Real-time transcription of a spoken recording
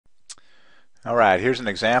Alright, here's an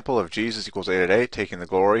example of Jesus equals 888 taking the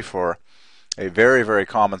glory for a very, very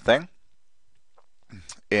common thing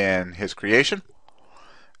in his creation.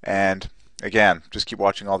 And again, just keep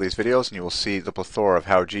watching all these videos and you will see the plethora of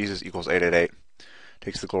how Jesus equals 888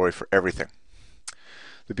 takes the glory for everything.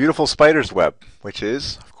 The beautiful spider's web, which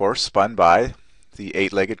is, of course, spun by the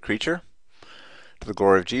eight-legged creature to the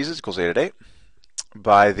glory of Jesus equals 888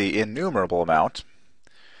 by the innumerable amount,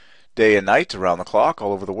 day and night, around the clock,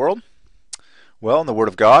 all over the world. Well, in the Word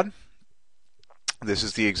of God, this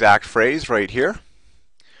is the exact phrase right here.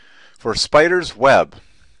 For spider's web,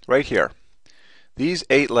 right here. These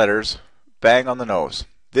 8 letters, bang on the nose.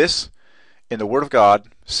 This, in the Word of God,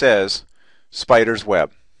 says spider's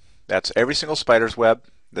web. That's every single spider's web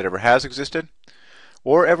that ever has existed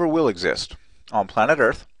or ever will exist on planet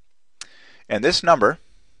Earth. And this number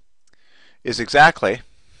is exactly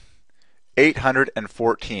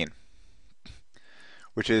 814.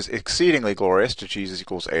 Which is exceedingly glorious to Jesus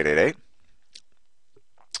equals 888.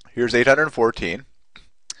 Here's 814.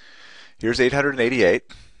 Here's 888.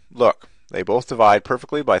 Look, they both divide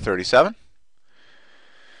perfectly by 37.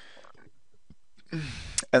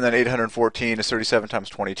 And then 814 is 37 times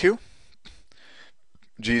 22.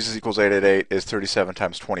 Jesus equals 888 is 37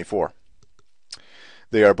 times 24.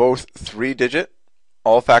 They are both 3-digit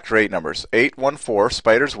all-factor 8 numbers. 814,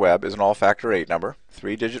 spider's web, is an all-factor 8 number.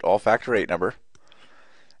 3-digit all-factor 8 number.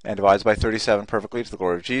 And divides by 37 perfectly to the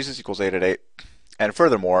glory of Jesus equals 888. And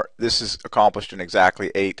furthermore, this is accomplished in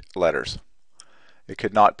exactly 8 letters. It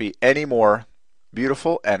could not be any more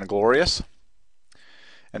beautiful and glorious.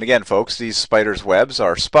 And again, folks, these spider's webs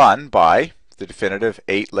are spun by the definitive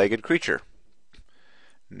 8-legged creature,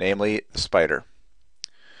 namely the spider.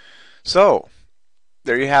 So,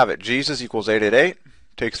 there you have it. Jesus equals 888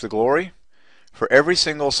 takes the glory for every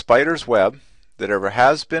single spider's web that ever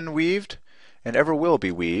has been weaved and ever will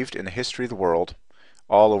be weaved in the history of the world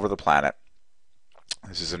all over the planet.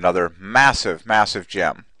 This is another massive, massive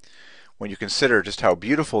gem. When you consider just how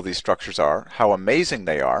beautiful these structures are, how amazing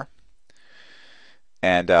they are.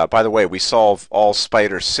 And by the way, we solve all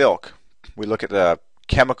spider silk. We look at the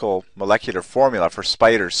chemical molecular formula for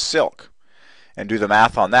spider silk and do the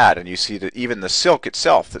math on that, and you see that even the silk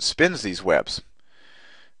itself that spins these webs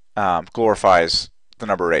glorifies the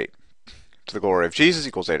number 8. To the glory of Jesus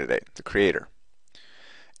equals 888, the Creator.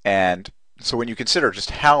 And so when you consider just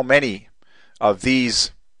how many of these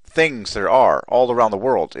things there are all around the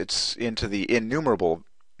world, it's into the innumerable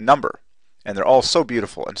number. And they're all so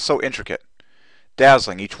beautiful and so intricate,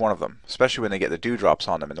 dazzling each one of them, especially when they get the dewdrops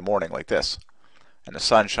on them in the morning like this, and the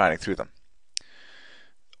sun shining through them.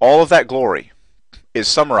 All of that glory is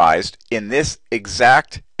summarized in this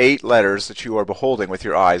exact 8 letters that you are beholding with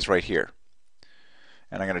your eyes right here.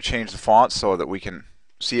 And I'm going to change the font so that we can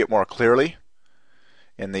see it more clearly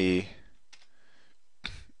in the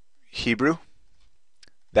Hebrew.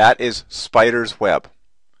 That is spider's web.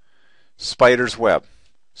 Spider's web.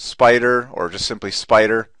 Spider, or just simply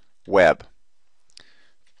spider, web.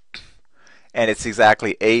 And it's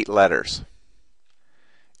exactly 8 letters.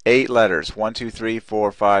 8 letters. 1, 2, 3,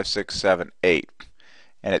 4, 5, 6, 7, 8.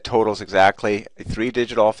 And it totals exactly a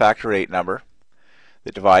 3-digit all-factor 8 number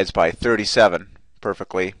that divides by 37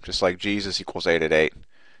 perfectly, just like Jesus equals 888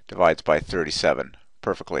 divides by 37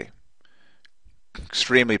 perfectly.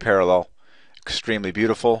 Extremely parallel, extremely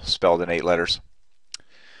beautiful, spelled in 8 letters.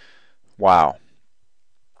 Wow.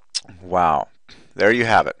 Wow. There you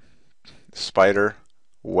have it. Spider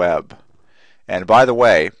web. And by the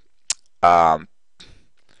way,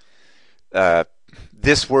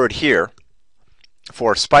 this word here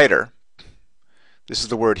for spider, this is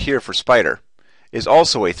the word here for spider, is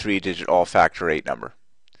also a 3-digit all-factor 8 number.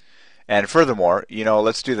 And furthermore,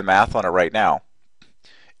 let's do the math on it right now.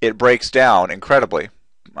 It breaks down incredibly.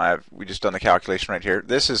 We just done the calculation right here.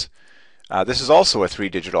 This is also a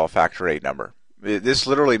 3-digit all-factor 8 number. This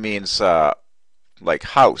literally means like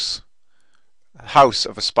house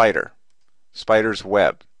of a spider, spider's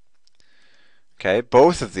web. Okay,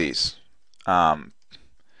 both of these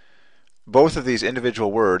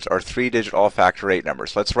individual words are 3-digit all-factor 8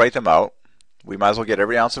 numbers. Let's write them out. We might as well get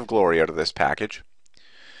every ounce of glory out of this package.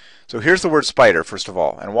 So here's the word spider, first of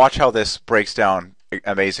all, and watch how this breaks down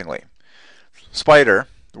amazingly. Spider,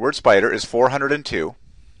 the word spider is 402.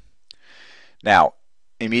 Now,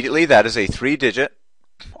 immediately that is a 3-digit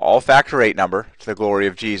all-factor 8 number to the glory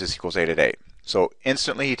of Jesus equals 888. So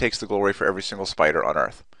instantly he takes the glory for every single spider on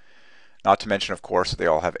earth. Not to mention, of course, that they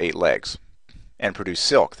all have 8 legs and produce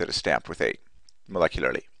silk that is stamped with 8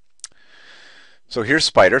 molecularly. So here's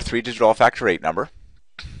spider, 3-digit all-factor 8 number.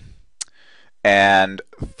 And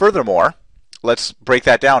furthermore, let's break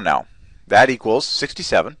that down now. That equals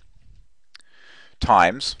 67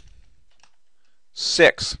 times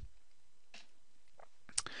 6.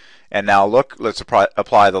 And now look, let's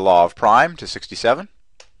apply the law of prime to 67.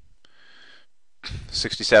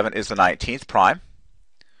 67 is the 19th prime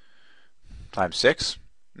times 6.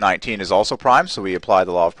 19 is also prime, so we apply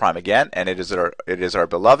the law of prime again, and it is our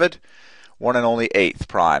beloved one and only 8th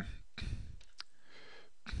prime.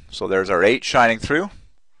 So there's our 8 shining through,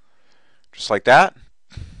 just like that.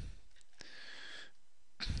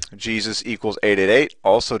 Jesus equals 888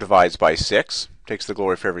 also divides by 6, takes the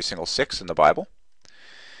glory for every single 6 in the Bible.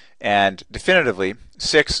 And definitively,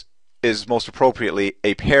 6 is most appropriately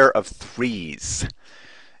a pair of 3s.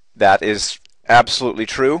 That is absolutely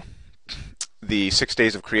true. The 6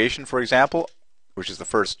 days of creation, for example, which is the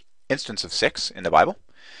first instance of 6 in the Bible,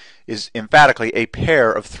 is emphatically a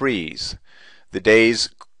pair of 3s. The days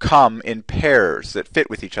come in pairs that fit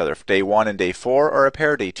with each other. Day 1 and day 4 are a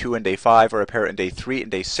pair, day 2 and day 5 are a pair, and day 3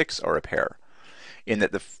 and day 6 are a pair. In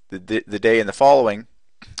that the day in the following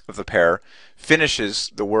of the pair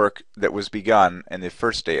finishes the work that was begun in the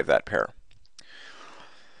first day of that pair.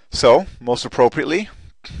 So, most appropriately,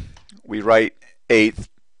 we write 8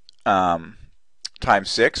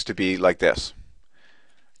 times 6 to be like this.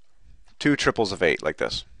 2 triples of 8, like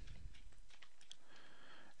this.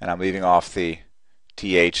 And I'm leaving off the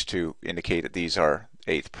th to indicate that these are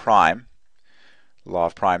 8th prime. The law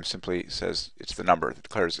of prime simply says it's the number that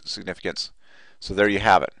declares its significance. So there you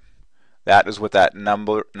have it. That is what that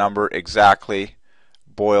number exactly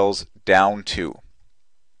boils down to.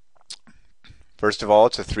 First of all,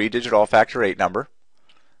 it's a 3-digit all-factor 8 number.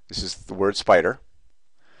 This is the word spider.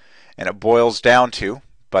 And it boils down to,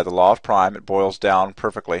 by the law of prime, it boils down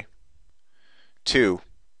perfectly to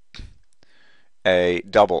a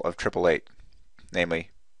double of 888, namely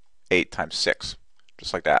 8 times 6,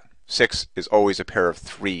 just like that. 6 is always a pair of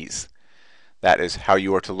 3s. That is how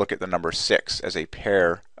you are to look at the number 6, as a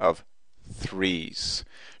pair of 3s.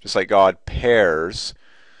 Just like God pairs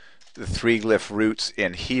the 3 glyph roots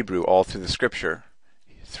in Hebrew all through the scripture.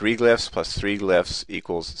 3 glyphs plus 3 glyphs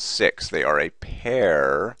equals 6. They are a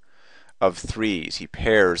pair of 3s. He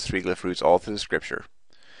pairs 3 glyph roots all through the scripture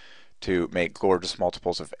to make gorgeous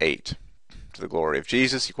multiples of 8. To the glory of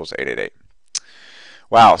Jesus equals 888.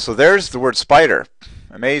 Wow, so there's the word spider.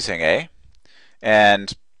 Amazing, eh?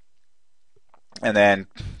 And then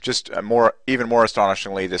just even more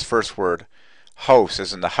astonishingly, this first word, house,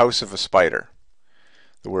 as in the house of a spider.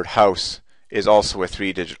 The word house is also a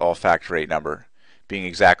 3-digit all-factor 8 number, being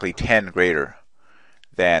exactly 10 greater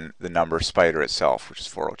than the number spider itself, which is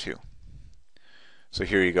 402. So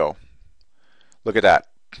here you go. Look at that.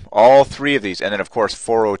 All 3 of these, and then of course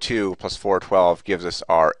 402 plus 412 gives us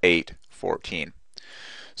our 814.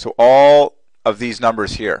 So all of these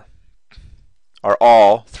numbers here are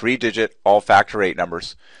all 3-digit all-factor 8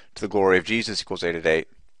 numbers to the glory of Jesus equals 888.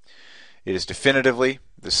 It is definitively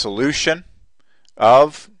the solution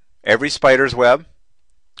of every spider's web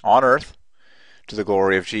on earth to the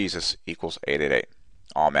glory of Jesus equals 888.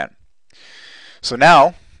 Amen. So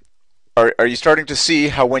now, are you starting to see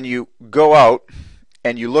how when you go out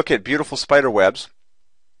and you look at beautiful spider webs,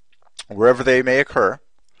 wherever they may occur,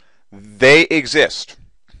 they exist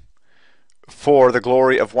for the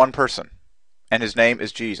glory of one person, and his name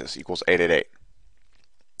is Jesus equals 888.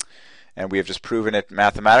 And we have just proven it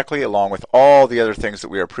mathematically, along with all the other things that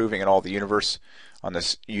we are proving in all the universe on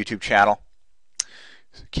this YouTube channel.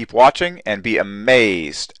 Keep watching and be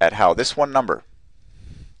amazed at how this one number,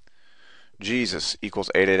 Jesus equals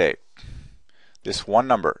 888, this one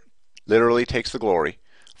number literally takes the glory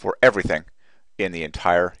for everything in the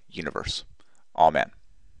entire universe. Amen.